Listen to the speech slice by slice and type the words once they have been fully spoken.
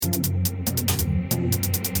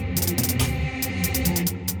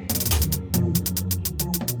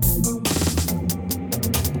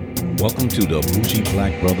Welcome to the Bougie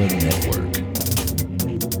Black Brother Network.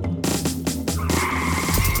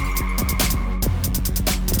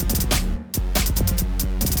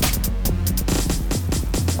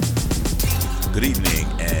 Good evening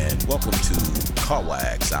and welcome to Car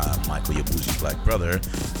Wax. I'm Michael, your Bougie Black Brother,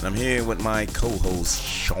 and I'm here with my co-host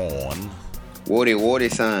Sean. Woody,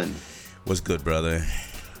 son. What's good, brother?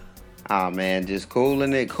 Oh man, just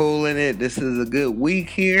cooling it. This is a good week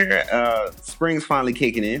here. Spring's finally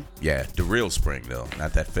kicking in. Yeah, the real spring though,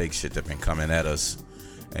 not that fake shit that's been coming at us.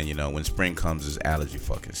 And you know, when spring comes, it's allergy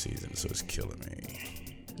fucking season, so it's killing me.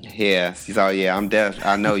 Yeah, so yeah, I'm deaf.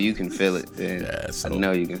 I know you can feel it. Yeah, so I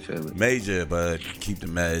know you can feel it. Major, but keep the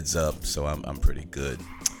meds up, so I'm pretty good.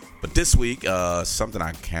 But this week, something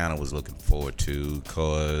I kind of was looking forward to,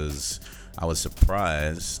 because I was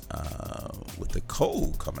surprised with the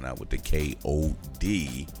Cole coming out with the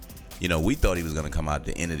KOD. You know, we thought he was going to come out at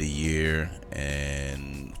the end of the year.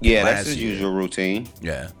 And yeah, that's his usual routine.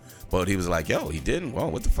 Yeah. But he was like, yo, he didn't.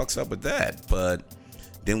 Well, what the fuck's up with that? But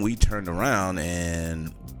then we turned around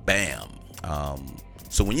and bam.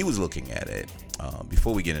 So when you was looking at it,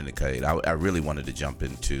 before we get into Cade, I really wanted to jump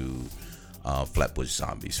into Flatbush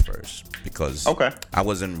Zombies first, because I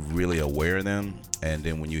wasn't really aware of them, and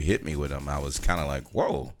then when you hit me with them, I was kind of like,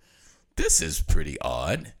 whoa, this is pretty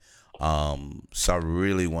odd. So I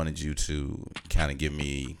really wanted you to kind of give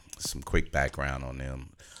me some quick background on them,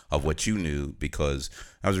 of what you knew, because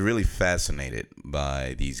I was really fascinated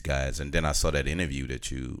by these guys. And then I saw that interview that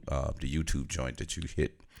you, the YouTube joint that you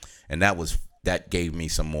hit, and that gave me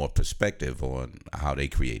some more perspective on how they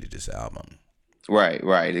created this album.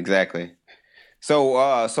 Right, exactly.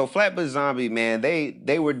 So Flatbush Zombie, man,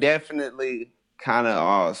 they were definitely kind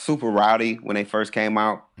of super rowdy when they first came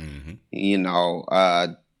out. Mm-hmm. You know,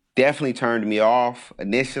 definitely turned me off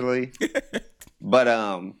initially, but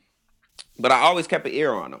I always kept an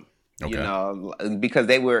ear on them. Okay. You know, because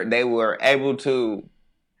they were able to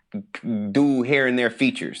do here and there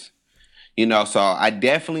features. You know, so I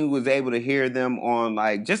definitely was able to hear them on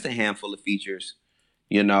like just a handful of features.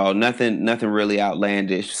 You know, nothing really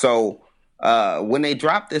outlandish. So when they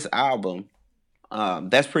dropped this album,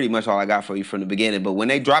 that's pretty much all I got for you from the beginning. But when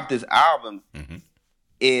they dropped this album, mm-hmm.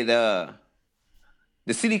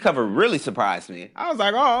 The CD cover really surprised me. I was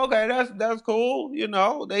like, "Oh, okay, that's cool." You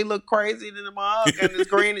know, they look crazy in the mug, and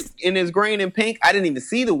it's green and pink. I didn't even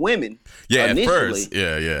see the women. Yeah, initially. At first.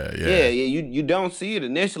 Yeah. You don't see it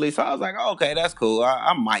initially, so I was like, oh, "Okay, that's cool.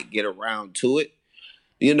 I might get around to it."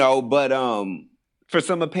 You know, but for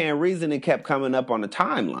some apparent reason, it kept coming up on the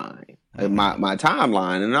timeline, my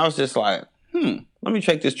timeline, and I was just like, let me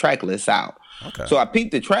check this track list out. Okay. So I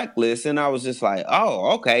peeped the track list, and I was just like,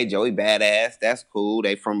 oh, okay, Joey Badass, that's cool.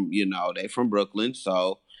 They from Brooklyn,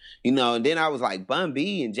 so, you know, and then I was like, Bun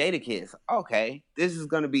B and Jadakiss, okay, this is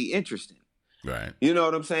going to be interesting. Right. You know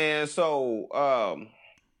what I'm saying? So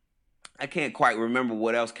I can't quite remember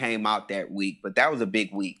what else came out that week, but that was a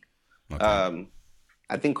big week. Okay.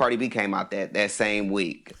 I think Cardi B came out that same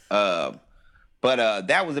week. But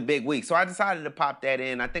that was a big week. So I decided to pop that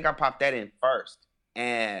in. I think I popped that in first.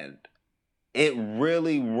 And it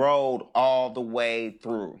really rolled all the way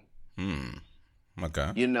through.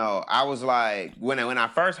 Okay. You know, I was like, when I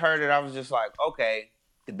first heard it, I was just like, okay,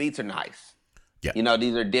 the beats are nice. Yeah. You know,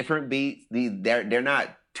 these are different beats. They're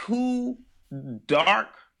not too dark.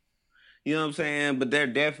 You know what I'm saying? But they're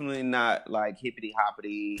definitely not like hippity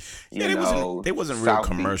hoppity. They wasn't real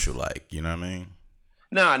commercial like. You know what I mean?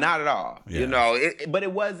 No, not at all. Yeah. You know, but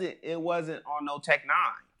it wasn't on no Tech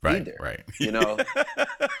Nine either. Right. You know,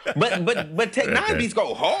 but Tech Nine beats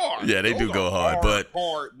go hard. Yeah, they do go hard, but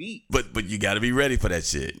hard beats. But you got to be ready for that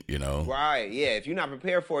shit. You know. Right. Yeah. If you're not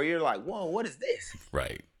prepared for it, you're like, whoa, what is this?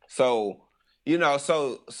 Right. So you know,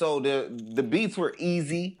 so the beats were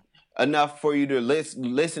easy enough for you to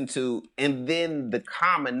listen to, and then the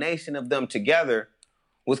combination of them together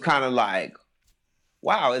was kind of like,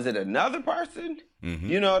 wow, is it another person? Mm-hmm.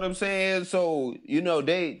 You know what I'm saying? So, you know,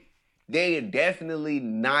 they are definitely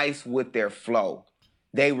nice with their flow.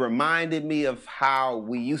 They reminded me of how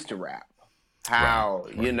we used to rap,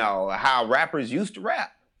 you know, how rappers used to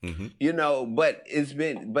rap. Mm-hmm. You know, but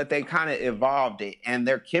they kind of evolved it, and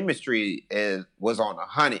their chemistry was on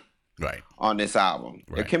 100. Right. On this album.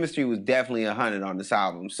 Right. Their chemistry was definitely 100 on this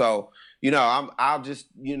album. So, you know, I'll just,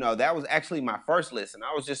 you know, that was actually my first listen.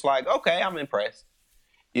 I was just like, okay, I'm impressed.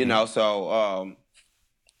 You know, so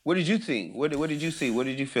what did you think? What did you see? What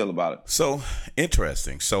did you feel about it? So,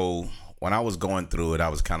 interesting. So, when I was going through it, I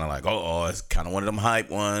was kind of like, oh, it's kind of one of them hype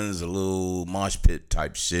ones, a little mosh pit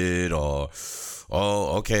type shit, or,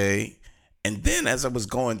 oh, okay. And then as I was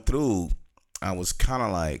going through, I was kind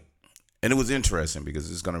of like, And it was interesting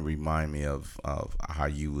because it's gonna remind me of how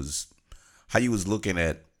you was looking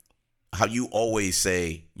at how you always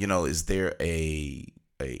say, is there a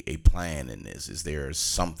plan in this? Is there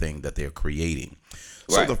something that they're creating?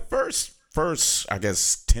 So Right. the first I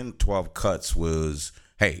guess 10, 12 cuts was,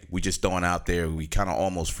 hey, we just throwing out there, we kind of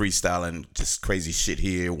almost freestyling, just crazy shit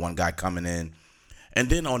here, one guy coming in. And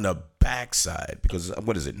then on the backside, because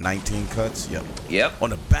what is it, 19 cuts? Yep. On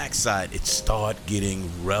the backside, it started getting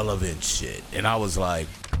relevant shit. And I was like,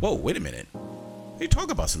 whoa, wait a minute. They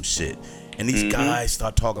talk about some shit. And these guys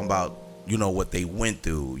start talking about, what they went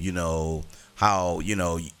through, how,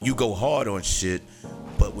 you go hard on shit,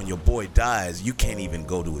 but when your boy dies, you can't even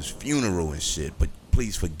go to his funeral and shit. But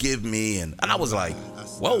please forgive me. And I was like,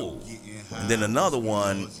 whoa. And then another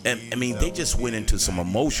one, and I mean, they just went into some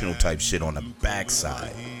emotional type shit on the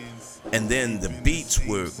backside. And then the beats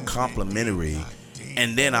were complimentary.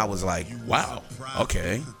 And then I was like, wow,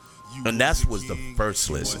 okay. And that was the first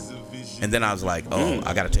listen. And then I was like, oh,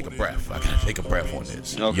 I got to take a breath. I got to take a breath on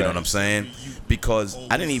this. Okay. You know what I'm saying? Because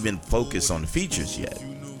I didn't even focus on the features yet.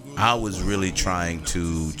 I was really trying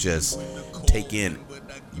to just take in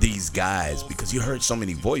these guys because you heard so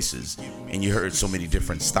many voices and you heard so many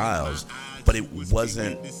different styles, but it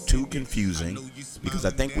wasn't too confusing because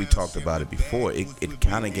I think we talked about it before. It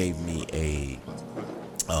kind of gave me a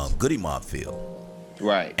Goody Mob feel.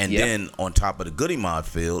 Right. And then on top of the Goody Mob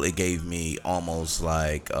feel, it gave me almost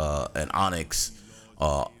like an Onyx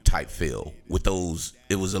type feel with those.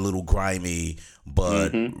 It was a little grimy,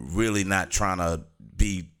 but really not trying to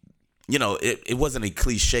be, it wasn't a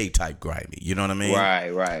cliche type grimy. You know what I mean?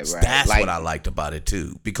 Right. That's what I liked about it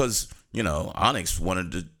too, because Onyx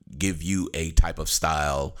wanted to give you a type of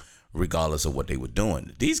style regardless of what they were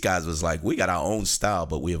doing. These guys was like, we got our own style,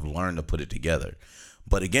 but we have learned to put it together.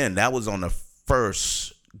 But again, that was on the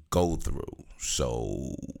first go through.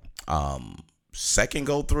 So second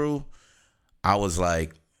go through, I was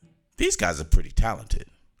like, these guys are pretty talented.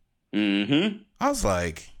 I was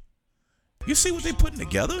like, you see what they putting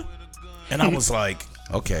together? And I was like,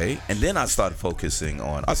 okay. And then I started focusing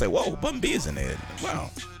on, I was like, whoa, Bun B is in there. Wow,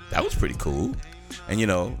 that was pretty cool. And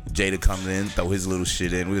Jada comes in, throw his little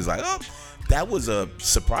shit in. We was like, oh, that was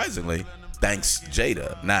surprisingly, thanks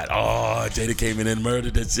Jada. Not, oh, Jada came in and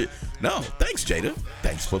murdered that shit. No, thanks Jada.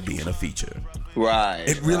 Thanks for being a feature. Right.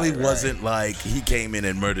 It really wasn't like he came in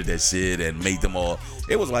and murdered that shit and made them all.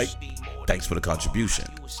 It was like, thanks for the contribution.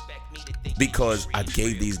 Because I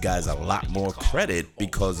gave these guys a lot more credit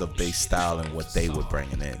because of their style and what they were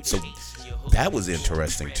bringing in. So that was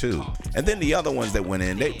interesting too. And then the other ones that went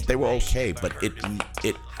in, they were okay, but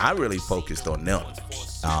I really focused on them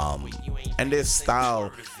and their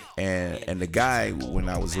style. And the guy, when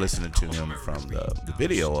I was listening to him from the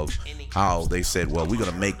video of how they said, well, we're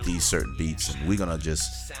going to make these certain beats and we're going to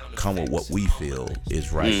just come with what we feel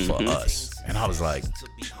is right for us. And I was like,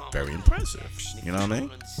 very impressive. You know what I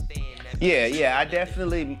mean? Yeah. I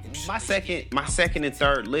definitely, my second and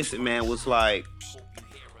third listen, man, was like,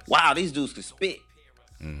 wow, these dudes could spit.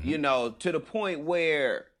 To the point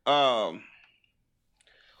where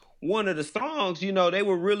one of the songs, they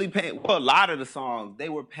were really paying, a lot of the songs, they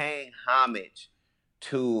were paying homage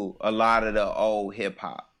to a lot of the old hip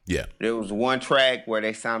hop. Yeah. There was one track where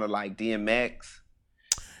they sounded like DMX,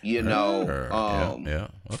 yeah.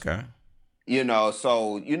 Okay.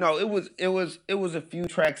 So, it was a few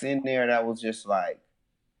tracks in there that was just like,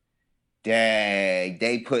 dang,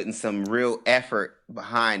 they putting some real effort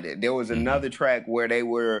behind it. There was another track where they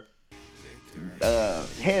were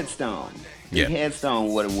Headstone. Yeah. Headstone,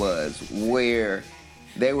 what it was, where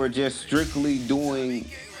they were just strictly doing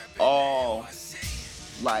all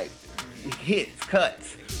like hits,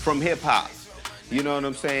 cuts from hip hop. You know what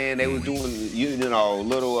I'm saying? They were doing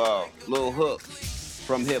little hooks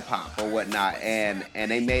from hip hop or whatnot, and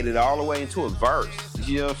they made it all the way into a verse.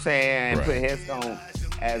 You know what I'm saying? And put Headstone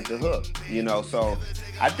as the hook. So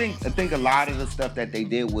I think a lot of the stuff that they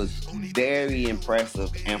did was very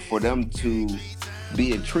impressive, and for them to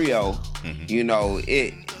be a trio,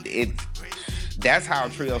 that's how a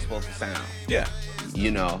trio's supposed to sound. Yeah.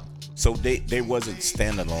 So they wasn't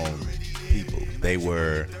standalone people. They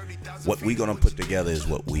were, what we gonna put together is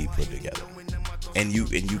what we put together. And you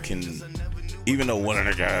can, even though one of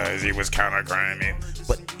the guys, he was kind of grimy,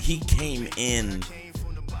 but he came in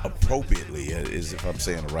appropriately, as if I'm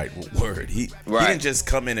saying the right word. He didn't just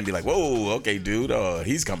come in and be like, whoa, okay, dude,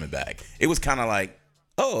 he's coming back. It was kind of like,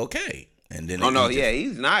 oh, okay. And then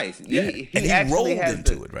he's nice. Yeah. He rolled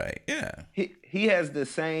into it, right? Yeah. He has the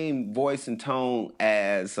same voice and tone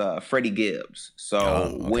as Freddie Gibbs.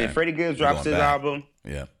 So when Freddie Gibbs drops his album,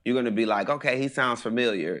 Yeah. You're gonna be like, okay, he sounds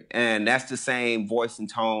familiar, and that's the same voice and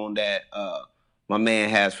tone that my man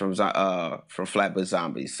has from Flatbush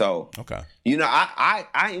Zombies. So, Okay.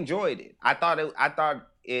 I enjoyed it. I thought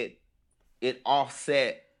it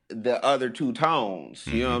offset the other two tones.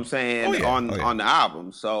 You know what I'm saying on the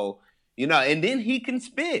album. So and then he can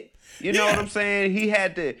spit. You know what I'm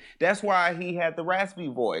saying? That's why he had the raspy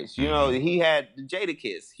voice. He had the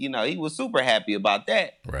Jadakiss. He was super happy about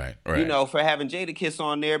that. Right. For having Jadakiss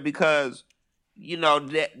on there because,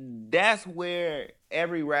 that's where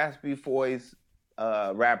every raspy voice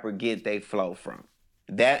rapper get they flow from.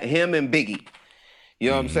 That him and Biggie.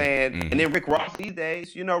 You know what I'm saying? And then Rick Ross these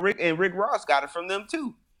days, Rick Ross got it from them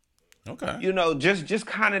too. Okay. Just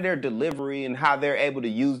kind of their delivery and how they're able to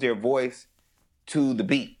use their voice to the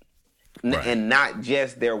beat. And not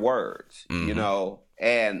just their words, and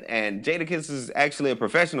Jadakiss is actually a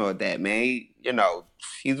professional at that, man.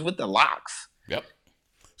 He's with the Locks. Yep.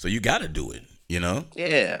 So you got to do it,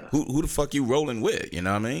 Yeah. Who the fuck you rolling with, you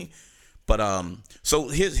know what I mean? But so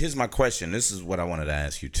here's my question. This is what I wanted to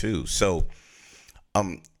ask you too. So,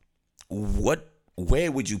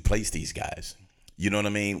 where would you place these guys? You know what I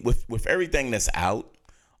mean? With everything that's out,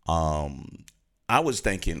 I was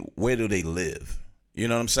thinking, where do they live? You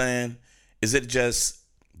know what I'm saying? Is it just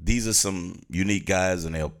these are some unique guys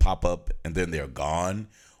and they'll pop up and then they're gone?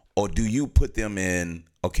 Or do you put them in,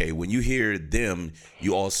 okay, when you hear them,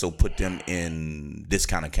 you also put them in this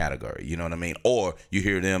kind of category, you know what I mean? Or you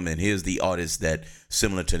hear them and here's the artist that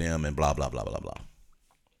similar to them and blah, blah, blah, blah,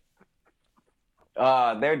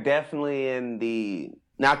 blah. They're definitely in the,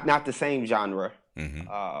 not the same genre,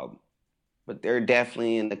 but they're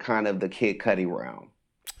definitely in the kind of the Kid Cudi realm.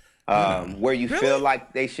 Where you feel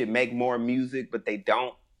like they should make more music, but they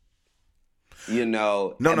don't.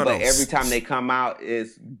 No. Every time they come out,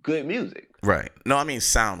 it's good music. Right. No, I mean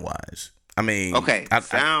sound wise. I mean, okay,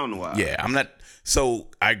 sound wise. Yeah, I'm not. So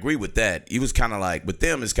I agree with that. He was kind of like with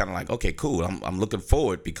them. It's kind of like, okay, cool. I'm looking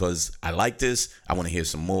forward because I like this. I want to hear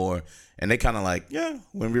some more. And they kind of like, yeah,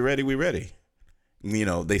 when we're ready, we're ready.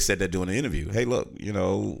 They said that during the interview. Hey, look,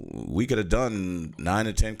 we could have done 9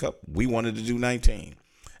 or 10 cup. We wanted to do 19.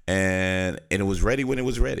 And it was ready when it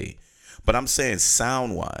was ready. But I'm saying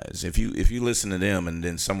sound wise, if you listen to them and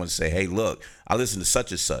then someone say, hey, look, I listen to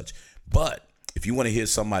such and such. But if you want to hear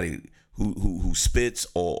somebody who spits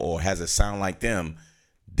or has a sound like them,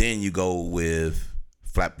 then you go with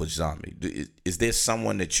Flatbush Zombie. Is there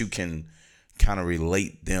someone that you can kind of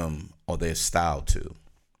relate them or their style to?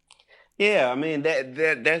 Yeah, I mean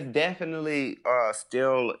that's definitely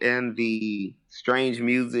still in the strange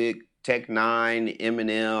music. Tech Nine,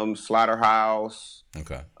 Eminem, Slaughterhouse.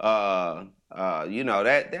 Okay.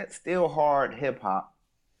 That's still hard hip hop,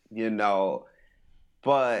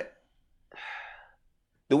 but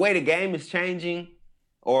the way the game is changing,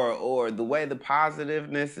 or the way the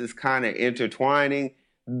positiveness is kind of intertwining,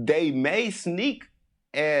 they may sneak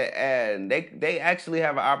and they actually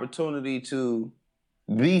have an opportunity to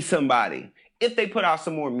be somebody if they put out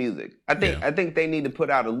some more music. I think they need to put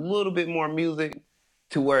out a little bit more music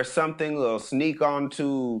to where something will sneak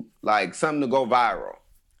onto, like, something to go viral.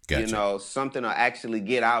 Gotcha. Something will actually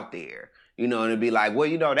get out there. And it'd be like, well,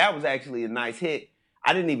 that was actually a nice hit.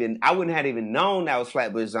 I wouldn't have even known that was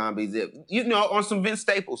Flatbush Zombies if, on some Vince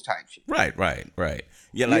Staples type shit. Right.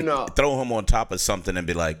 Yeah, like throw him on top of something and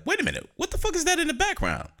be like, wait a minute, what the fuck is that in the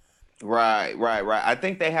background? Right. I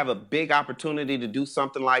think they have a big opportunity to do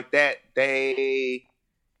something like that. They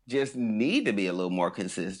just need to be a little more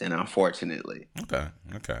consistent, unfortunately. Okay.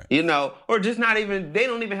 Or just not even, they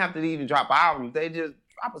don't even have to even drop albums. They just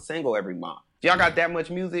drop a single every month. If y'all got that much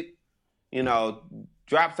music,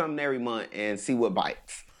 drop something every month and see what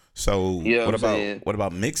bites. So what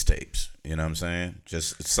about mixtapes? You know what I'm saying?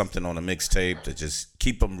 Just something on a mixtape to just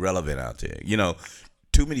keep them relevant out there.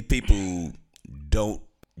 Too many people don't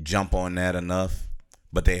jump on that enough,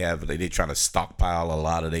 but they trying to stockpile a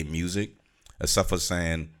lot of their music. Except for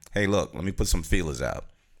saying, hey, look, let me put some feelers out.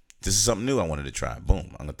 This is something new I wanted to try.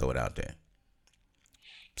 Boom, I'm going to throw it out there.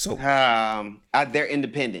 So they're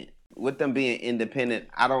independent. With them being independent,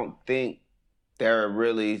 I don't think they're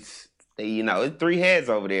really, it's three heads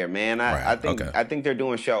over there, man. I think they're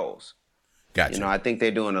doing shows. Gotcha. I think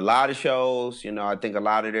they're doing a lot of shows. I think a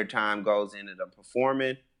lot of their time goes into them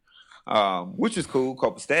performing, which is cool,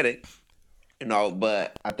 copacetic.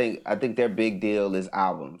 But I think their big deal is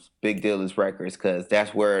albums. Big deal is records, because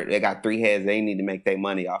that's where they got three heads. They need to make their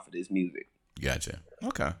money off of this music. Gotcha.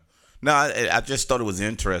 Okay. No, I just thought it was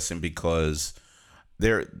interesting because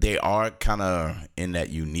they are kind of in that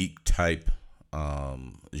unique type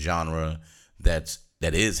genre that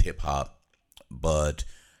is hip hop, but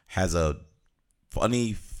has a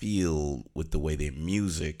funny feel with the way their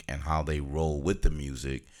music and how they roll with the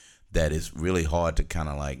music that is really hard to kind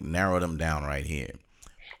of like narrow them down right here.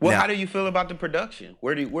 Well, how do you feel about the production?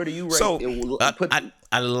 Where do you rate so it?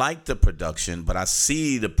 I like the production, but I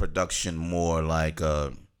see the production more like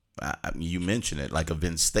you mentioned it, like a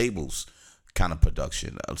Vince Staples kind of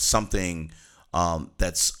production, something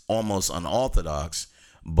that's almost unorthodox,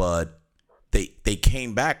 but they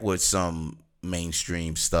came back with some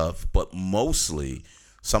mainstream stuff, but mostly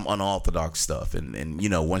some unorthodox stuff. And you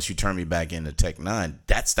know, once you turn me back into Tech Nine,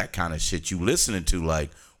 that's that kind of shit you listening to, like,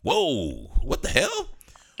 whoa, what the hell?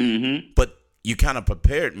 Mm-hmm. But you kind of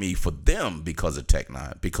prepared me for them because of Tech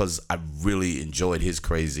Nine, because I really enjoyed his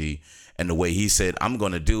crazy and the way he said, I'm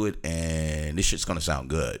going to do it and this shit's going to sound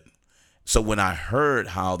good. So when I heard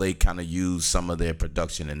how they kind of used some of their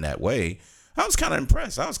production in that way, I was kind of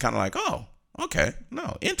impressed. I was kind of like, oh, okay,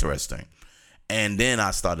 no, interesting. And then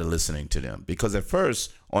I started listening to them because at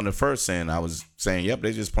first, on the first end, I was saying, yep,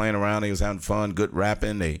 they just playing around. They was having fun, good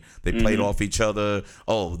rapping. They played off each other.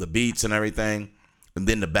 Oh, the beats and everything. And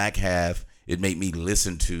then the back half, it made me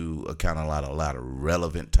listen to a lot of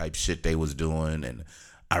relevant type shit they was doing. And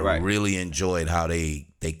I really enjoyed how they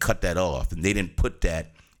cut that off. And they didn't put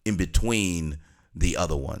that in between the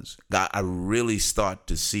other ones. I really start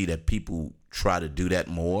to see that people try to do that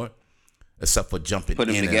more, except for jumping in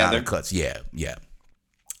together. And out of cuts. Yeah.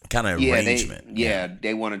 Kind of arrangement.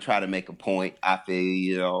 They want to try to make a point, I feel,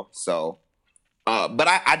 you know, so. But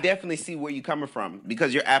I definitely see where you're coming from,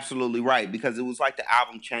 because you're absolutely right, because it was like the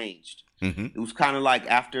album changed. Mm-hmm. It was kind of like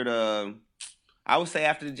after the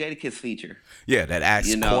Jadakiss feature. Yeah, that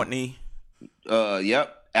Ask Courtney.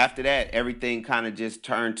 Yep. After that, everything kind of just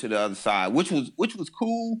turned to the other side, which was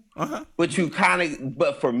cool. Uh-huh.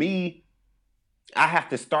 But for me, I have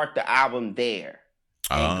to start the album there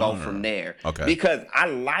and go from there. Okay. Because I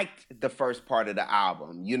liked the first part of the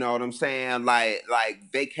album. You know what I'm saying? Like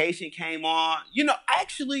Vacation came on. You know,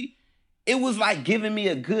 actually, it was like giving me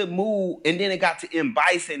a good mood, and then it got to M.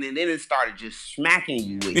 Bison, and then it started just smacking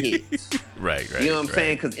you with hits. Right. You know what I'm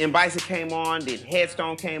saying? Because M. Bison came on, then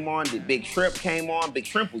Headstone came on, then Big Shrimp came on. Big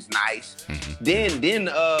Shrimp was nice. Mm-hmm. Then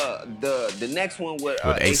the next one with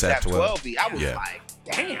ASAP 12B, I was like,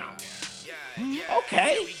 damn.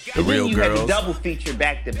 Okay. And then you had the double feature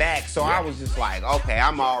back to back, so I was just like, okay,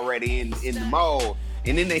 I'm already in the mode.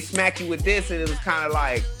 And then they smack you with this, and it was kind of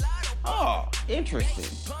like, oh, interesting.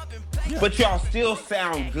 Yeah. But y'all still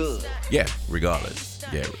sound good. Yeah, regardless.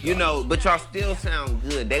 Yeah, regardless. You know, but y'all still sound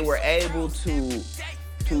good. They were able to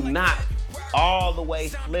not all the way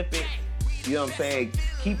flip it. You know what I'm saying?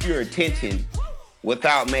 Keep your attention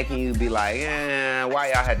without making you be like,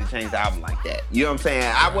 why y'all had to change the album like that? You know what I'm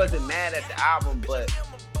saying? I wasn't mad at the album, but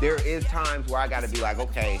there is times where I got to be like,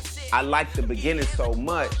 okay, I like the beginning so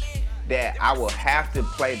much that I will have to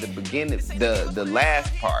play the beginning, the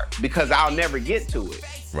last part, because I'll never get to it.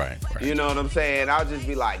 Right. You know what I'm saying? I'll just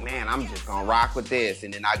be like, man, I'm just going to rock with this.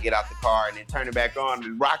 And then I'll get out the car and then turn it back on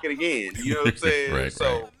and rock it again. You know what I'm saying?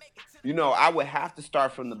 Right. You know, I would have to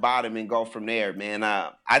start from the bottom and go from there, man.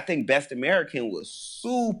 I think Best American was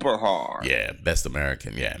super hard. Yeah, Best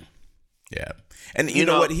American, yeah. And you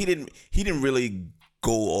know what? He didn't really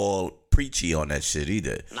go all preachy on that shit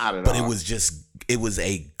either. Not at all. But it was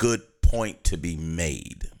a good point to be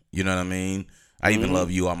made. You know what I mean? I even love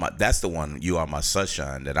that's the one, You Are My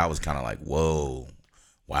Sunshine, that I was kind of like, whoa,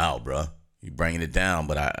 wow, bro, you bringing it down,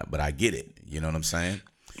 but I get it. You know what I'm saying?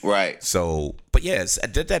 Right. So, but yes,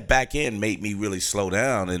 that back end made me really slow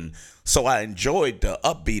down, and so I enjoyed the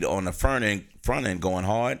upbeat on the front end going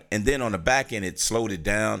hard, and then on the back end it slowed it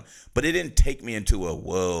down, but it didn't take me into a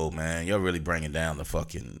whoa, man, you're really bringing down the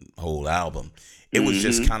fucking whole album. It was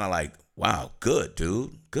just kind of like, wow, good,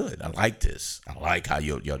 dude, good. I like this. I like how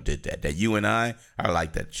y'all did that. That You and I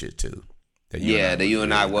like that shit too. The You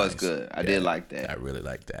and I was good. I did like that. I really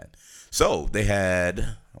like that. So they had,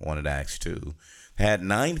 I wanted to ask too, had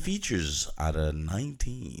 9 features out of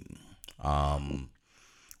 19.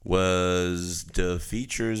 Was the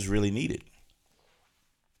features really needed?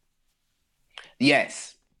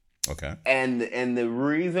 Yes. Okay. And the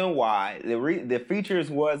reason why the features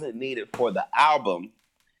wasn't needed for the album,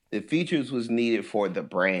 the features was needed for the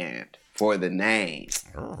brand, for the name.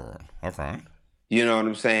 Oh, okay. You know what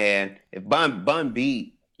I'm saying? If Bun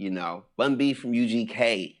B, Bun B from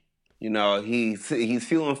UGK, he's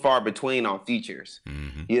few and far between on features.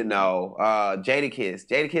 Mm-hmm.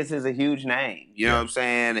 Jadakiss is a huge name. You know what I'm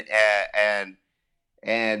saying?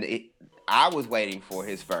 And I was waiting for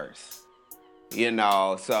his verse.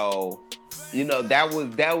 So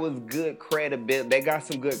that was good credibility. They got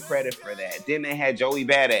some good credit for that. Then they had Joey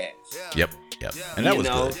Badass. Yep. Yep. And that was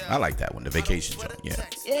good. I like that one, the Vacation joint. Yeah.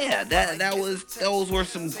 Yeah, those were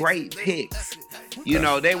some great picks. You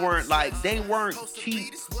know, they weren't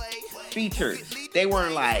cheap features. They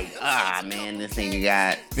weren't like, man, this nigga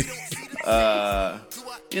got this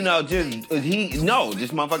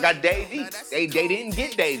motherfucker got Dave East. They didn't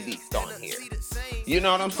get Dave East on here. You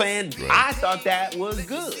know what I'm saying? Right. I thought that was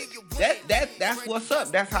good. That's what's up.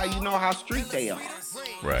 That's how you know how street they are.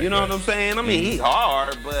 Right. You know what I'm saying? I mean, he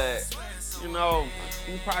hard, but you know,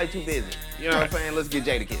 he's probably too busy. You know what I'm saying? Let's get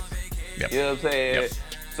Jadakiss. Yep. You know what I'm saying? Yep.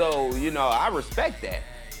 So, you know, I respect that.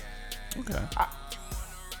 Okay.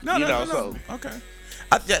 No. Okay.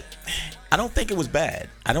 I don't think it was bad.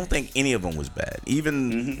 I don't think any of them was bad.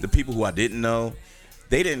 Even the people who I didn't know,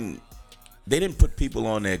 they didn't put people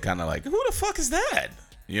on there kind of like, who the fuck is that?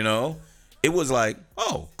 You know? It was like,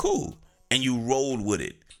 oh, cool. And you rolled with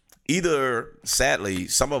it. Either, sadly,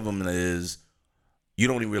 some of them is you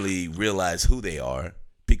don't really realize who they are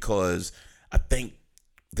because I think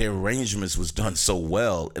their arrangements was done so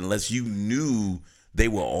well, unless you knew they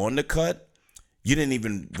were on the cut, you didn't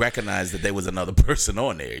even recognize that there was another person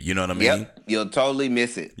on there. You know what I mean? Yep, you'll totally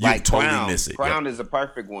miss it. Crown is a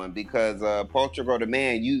perfect one because Portugal the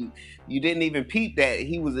Man, you didn't even peep that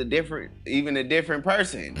he was a different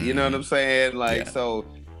person. You know what I'm saying? Like, so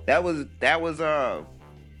that was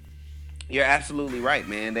you're absolutely right,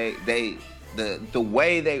 man. The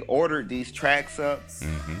way they ordered these tracks up,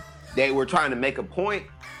 they were trying to make a point.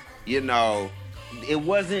 You know, it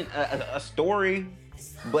wasn't a story,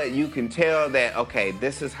 but you can tell that, okay,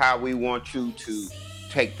 this is how we want you to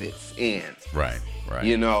take this in. Right.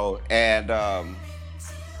 You know, and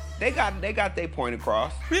they got their point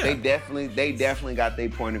across. Yeah. They definitely got their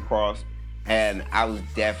point across, and I was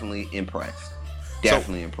definitely impressed.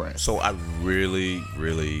 Impressed. So I really,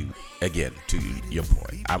 really, again, to your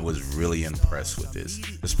point, I was really impressed with this,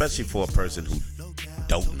 especially for a person who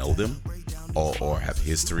don't know them or have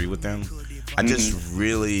history with them. I just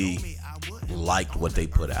really liked what they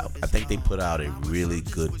put out. I think they put out a really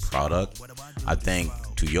good product. I think,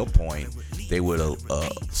 to your point, they were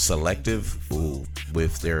selective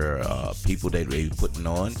with their people that they were putting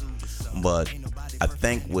on. But I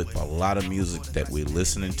think with a lot of music that we're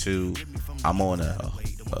listening to, I'm on a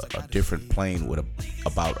different plane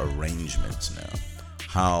about arrangements now.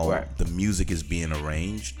 How the music is being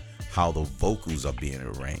arranged, how the vocals are being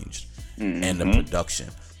arranged, and the production.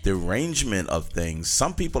 The arrangement of things,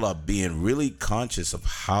 some people are being really conscious of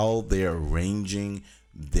how they're arranging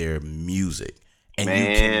their music. And you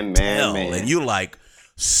can tell. And you're like,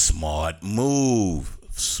 smart move.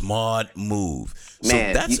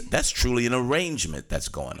 Man, so that's truly an arrangement that's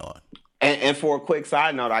going on. And for a quick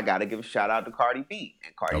side note, I got to give a shout out to Cardi B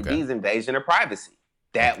and Cardi B's Invasion of Privacy.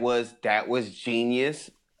 That was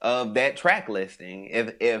genius of that track listing.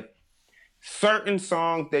 If certain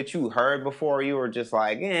songs that you heard before, you were just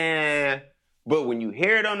like, but when you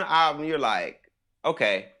hear it on the album, you're like,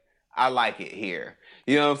 okay, I like it here.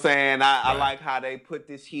 You know what I'm saying? I like how they put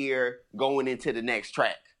this here going into the next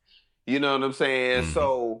track. You know what I'm saying?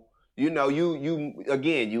 So, you know,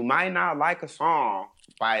 you might not like a song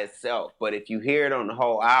by itself, but if you hear it on the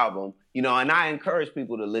whole album, you know, and I encourage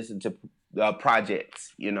people to listen to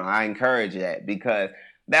projects. You know, I encourage that because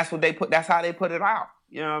that's how they put it out.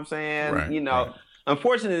 You know what I'm saying? Right, you know,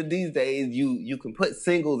 unfortunately these days you can put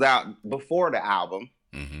singles out before the album,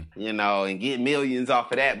 you know, and get millions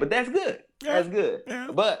off of that. But that's good. Yeah. That's good. Yeah.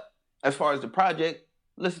 But as far as the project,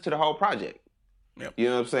 listen to the whole project. Yep. You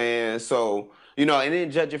know what I'm saying? So, you know, and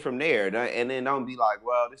then judge it from there. And then don't be like,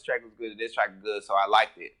 well, this track was good, this track was good, so I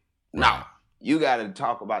liked it. Right. No, you got to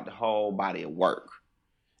talk about the whole body of work.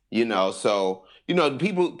 You know, so, you know,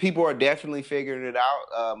 people are definitely figuring it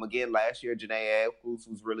out. Again, last year, Janae Atkins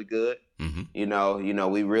was really good. You know,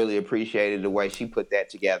 we really appreciated the way she put that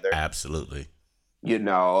together. Absolutely. You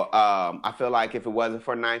know, I feel like if it wasn't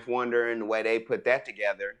for Ninth Wonder and the way they put that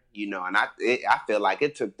together, you know, and I feel like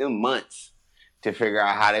it took them months to figure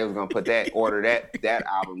out how they was gonna put order that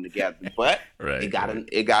album together. But it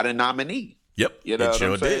got a nominee. Yep, you know it sure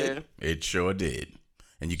what I'm saying? did. It sure did,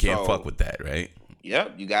 and you can't fuck with that, right?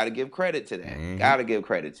 Yep, you got to give credit to that. Got to give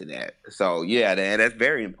credit to that. So yeah, that's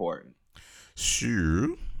very important. Sure.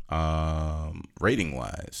 Rating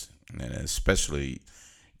wise, and especially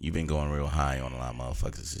you've been going real high on a lot of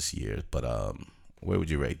motherfuckers this year. But where would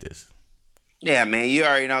you rate this? Yeah, man, you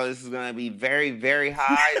already know this is gonna be very, very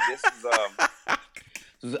high. This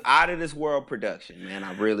is out of this world production, man.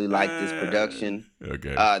 I really like this production.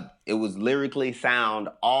 Okay. It was lyrically sound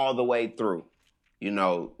all the way through. You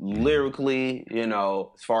know, lyrically, you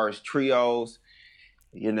know, as far as trios,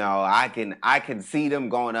 You know, I can see them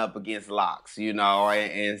going up against Locks, you know,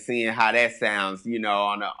 and seeing how that sounds, you know,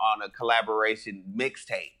 on a collaboration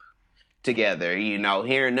mixtape together, you know,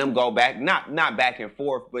 hearing them go back, not back and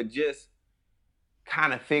forth, but just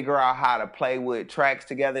kind of figure out how to play with tracks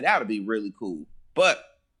together. That would be really cool. But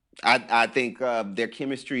I think their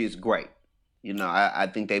chemistry is great. You know, I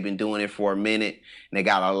think they've been doing it for a minute, and they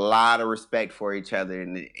got a lot of respect for each other,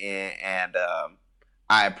 and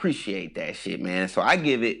I appreciate that shit, man. So I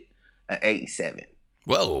give it an 87.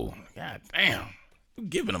 Whoa, god damn, you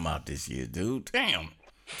giving them out this year, dude? Damn.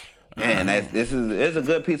 Man, this is a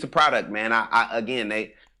good piece of product, man. I again,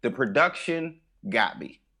 the production got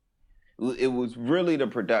me. It was really the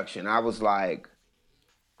production. I was like,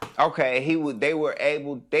 okay,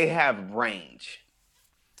 they have range.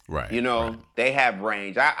 Right. You know, right. They have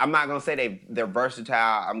range. I'm not gonna say they're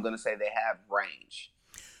versatile. I'm gonna say they have range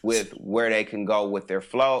with where they can go with their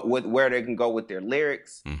flow, with where they can go with their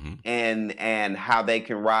lyrics, and how they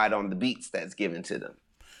can ride on the beats that's given to them.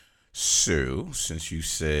 So, since you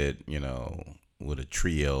said, you know, with a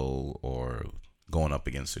trio or going up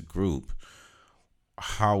against a group,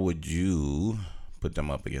 how would you put them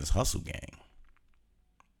up against Hustle Gang?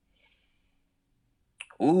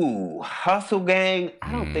 Ooh, Hustle Gang.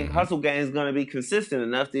 I don't think Hustle Gang is going to be consistent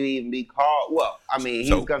enough to even be called. Well, I mean,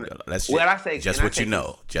 he's going to. Just what you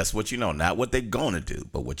know. Just what you know. Not what they're going to do,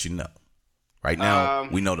 but what you know. Right now,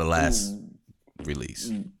 we know the last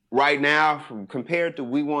release. Right now, compared to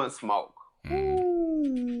We Want Smoke. It's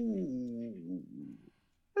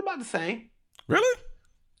about the same. Really?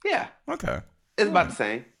 Yeah. Okay. It's about the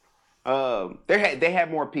same. They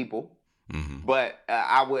had more people. But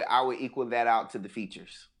I would equal that out to the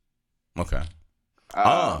features. Okay.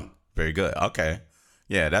 Very good. Okay.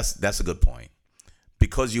 Yeah, that's a good point.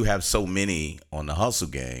 Because you have so many on the Hustle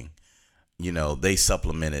Gang, you know, they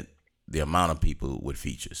supplemented the amount of people with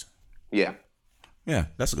features. Yeah. Yeah,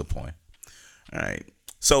 that's a good point. All right.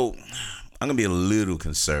 So I'm going to be a little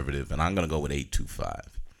conservative, and I'm going to go with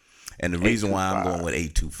 825. And the reason why I'm going with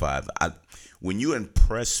 825, when you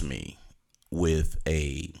impress me with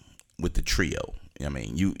the trio, I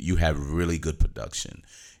mean, you have really good production.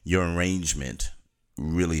 Your arrangement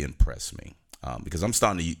really impressed me because I'm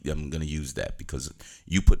going to use that because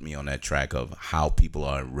you put me on that track of how people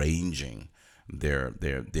are arranging their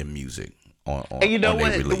music on and you know on what?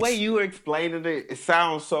 their release. The way you were explaining it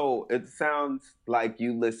sounds like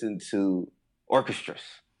you listen to orchestras.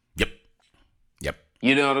 Yep.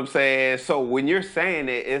 You know what I'm saying? So when you're saying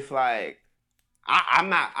it, it's like I'm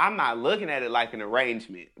not looking at it like an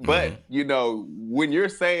arrangement, but you know, when you're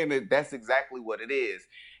saying it, that's exactly what it is.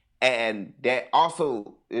 And that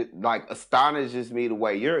also like astonishes me the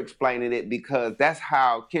way you're explaining it because that's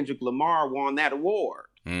how Kendrick Lamar won that award.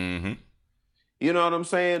 You know what I'm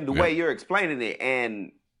saying? The way you're explaining it,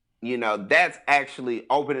 and you know, that's actually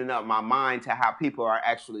opening up my mind to how people are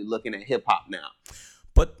actually looking at hip hop now.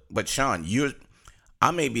 But Sean, I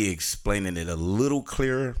may be explaining it a little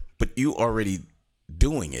clearer, but you already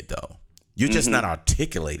doing it though. You're just not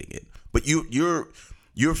articulating it. But you're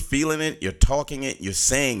feeling it, you're talking it, you're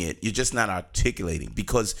saying it. You're just not articulating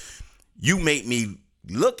because you made me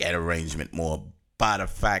look at arrangement more by the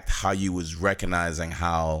fact how you was recognizing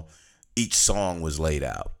how each song was laid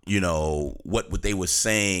out. You know, what they were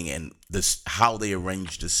saying and how they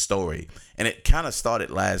arranged the story. And it kind of started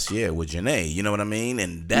last year with Janae, you know what I mean?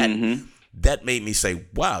 And that made me say,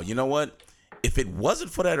 wow, you know what? If it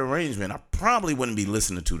wasn't for that arrangement, I probably wouldn't be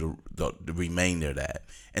listening to the remainder of that.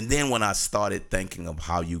 And then when I started thinking of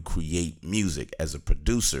how you create music as a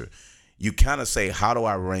producer, you kind of say, how do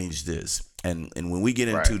I arrange this? And when we get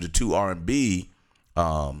into the two R&B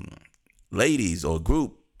ladies or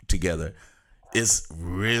group together, it's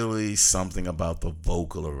really something about the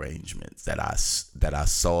vocal arrangements that I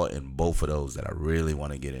saw in both of those that I really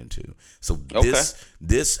want to get into. So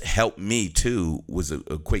this helped me too. Was a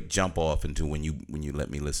quick jump off into when you let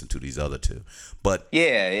me listen to these other two. But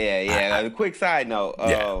a quick side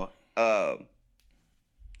note.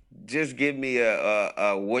 Just give me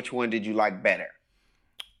a which one did you like better?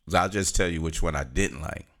 I'll just tell you which one I didn't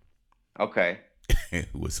like. Okay.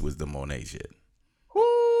 was the Monet shit.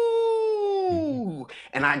 Ooh.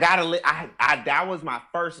 And I that was my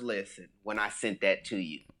first listen when I sent that to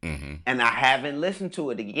you. And I haven't listened to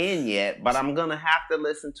it again yet, but I'm gonna have to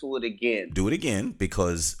listen to it again. Do it again,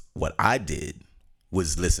 because what I did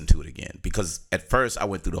was listen to it again. Because at first I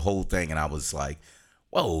went through the whole thing and I was like,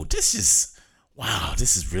 whoa, this is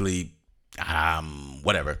really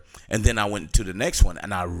whatever. And then I went to the next one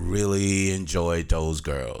and I really enjoyed Those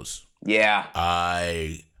Girls. Yeah.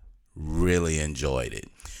 I really enjoyed it.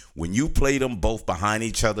 When you play them both behind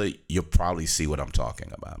each other, you'll probably see what I'm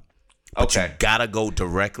talking about. But you gotta go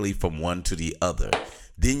directly from one to the other.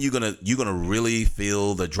 Then you're gonna really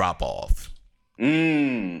feel the drop off.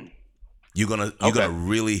 You're gonna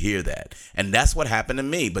really hear that, and that's what happened to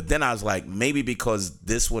me. But then I was like, maybe because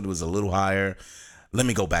this one was a little higher, let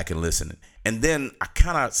me go back and listen. And then I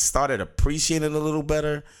kind of started appreciating it a little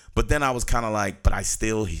better. But then I was kind of like, but I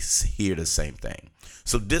still hear the same thing.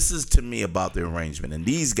 So this is to me about the arrangement, and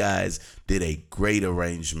these guys did a great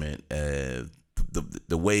arrangement. The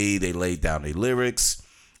way they laid down their lyrics,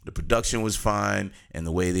 the production was fine, and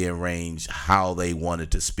the way they arranged how they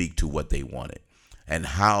wanted to speak to what they wanted, and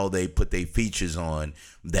how they put their features on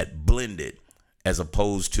that blended, as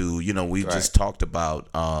opposed to, we just talked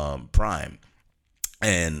about Prime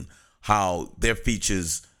and how their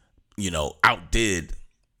features, outdid,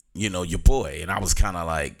 your boy. And I was kind of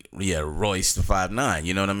like, Royce the 5'9",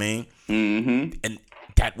 you know what I mean? Mm-hmm. And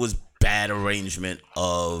that was bad arrangement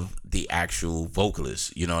of the actual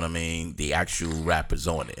vocalist, you know what I mean? The actual rappers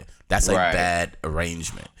on it. That's a bad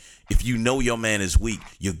arrangement. If you know your man is weak,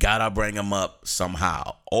 you gotta bring him up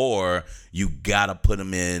somehow, or you gotta put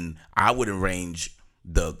him in. I would arrange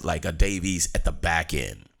a Davies at the back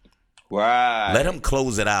end. Right. Let him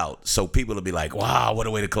close it out, so people will be like, "Wow, what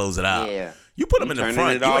a way to close it out." Yeah. You put him in the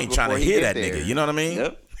front, you ain't trying to hear that nigga. You know what I mean?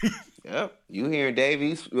 Yep. You hearing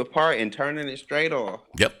Davies part and turning it straight off.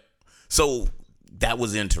 Yep. So that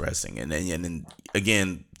was interesting, and then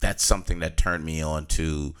again, that's something that turned me on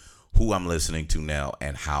to who I'm listening to now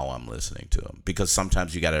and how I'm listening to them, because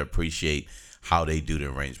sometimes you got to appreciate how they do the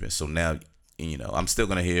arrangement. So now, I'm still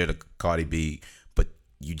gonna hear the Cardi B, but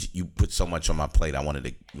you put so much on my plate, I wanted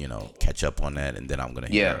to catch up on that, and then I'm gonna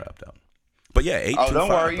hear her up though. But yeah, 825. Oh, don't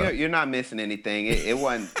worry, you're not missing anything. It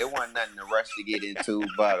wasn't nothing to rush to get into,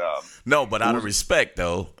 but no, but out of respect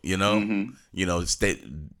though,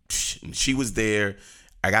 she was there.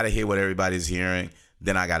 I got to hear what everybody's hearing.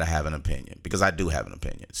 Then I got to have an opinion, because I do have an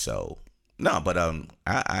opinion. So no, but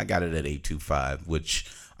I got it at 825, which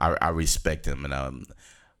I respect them, and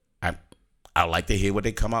I like to hear what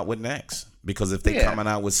they come out with next, because if they're coming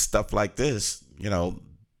out with stuff like this,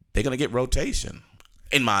 they're gonna get rotation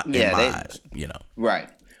in my eyes. Right.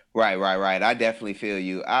 I definitely feel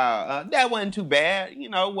you. That wasn't too bad.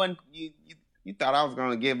 When you thought I was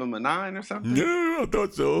gonna give him a 9 or something? Yeah, I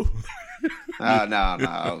thought so.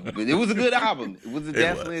 No. It was a good album. It was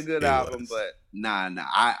definitely a good album, but nah.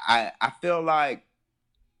 I feel like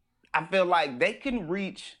they can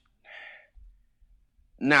reach.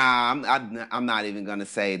 Nah, I'm not even gonna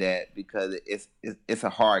say that, because it's a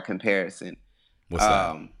hard comparison. What's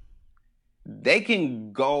that? They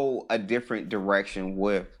can go a different direction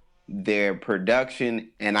with their production,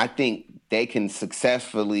 and I think they can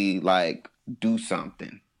successfully do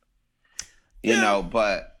something.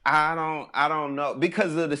 But I don't know,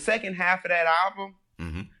 because of the second half of that album.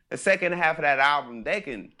 Mm-hmm. The second half of that album, they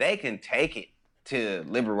can take it to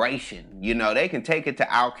Liberation. They can take it to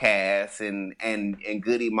Outkast and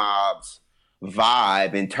Goody Mob's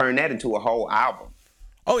vibe and turn that into a whole album.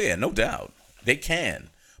 Oh yeah, no doubt they can,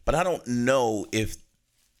 but I don't know if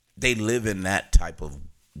they live in that type of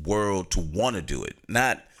world to want to do it.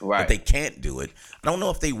 Not that they can't do it. I don't know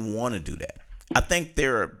if they want to do that. I think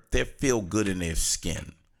they feel good in their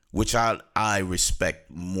skin, which I respect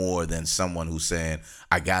more than someone who's saying,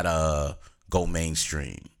 I gotta go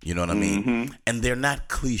mainstream. You know what I mean? Mm-hmm. And they're not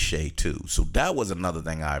cliche too. So that was another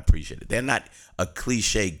thing I appreciated. They're not a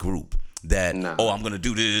cliche group that, I'm gonna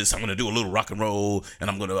do this, I'm gonna do a little rock and roll, and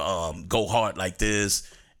I'm gonna go hard like this.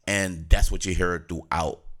 And that's what you heard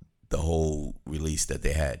throughout the whole release that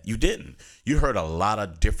they had. You didn't. You heard a lot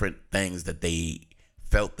of different things that they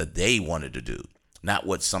felt that they wanted to do, not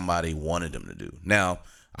what somebody wanted them to do. Now,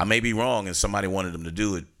 I may be wrong and somebody wanted them to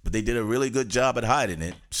do it, but they did a really good job at hiding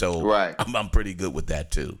it. So I'm pretty good with that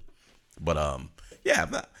too. But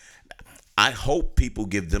I hope people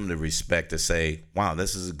give them the respect to say, wow,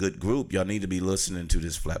 this is a good group. Y'all need to be listening to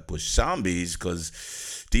this Flatbush Zombies,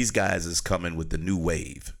 because these guys is coming with the new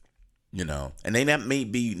wave, and they not may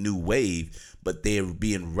be new wave, but they're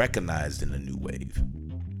being recognized in the new wave.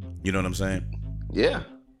 You know what I'm saying? Yeah.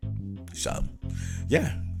 So,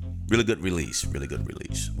 yeah, really good release.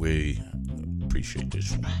 We appreciate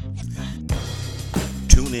this one.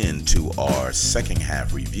 Tune in to our second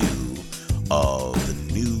half review of the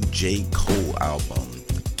new J. Cole album,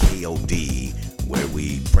 KOD, where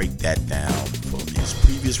we break that down from his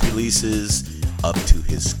previous releases up to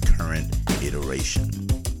his current iteration.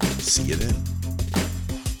 See you then.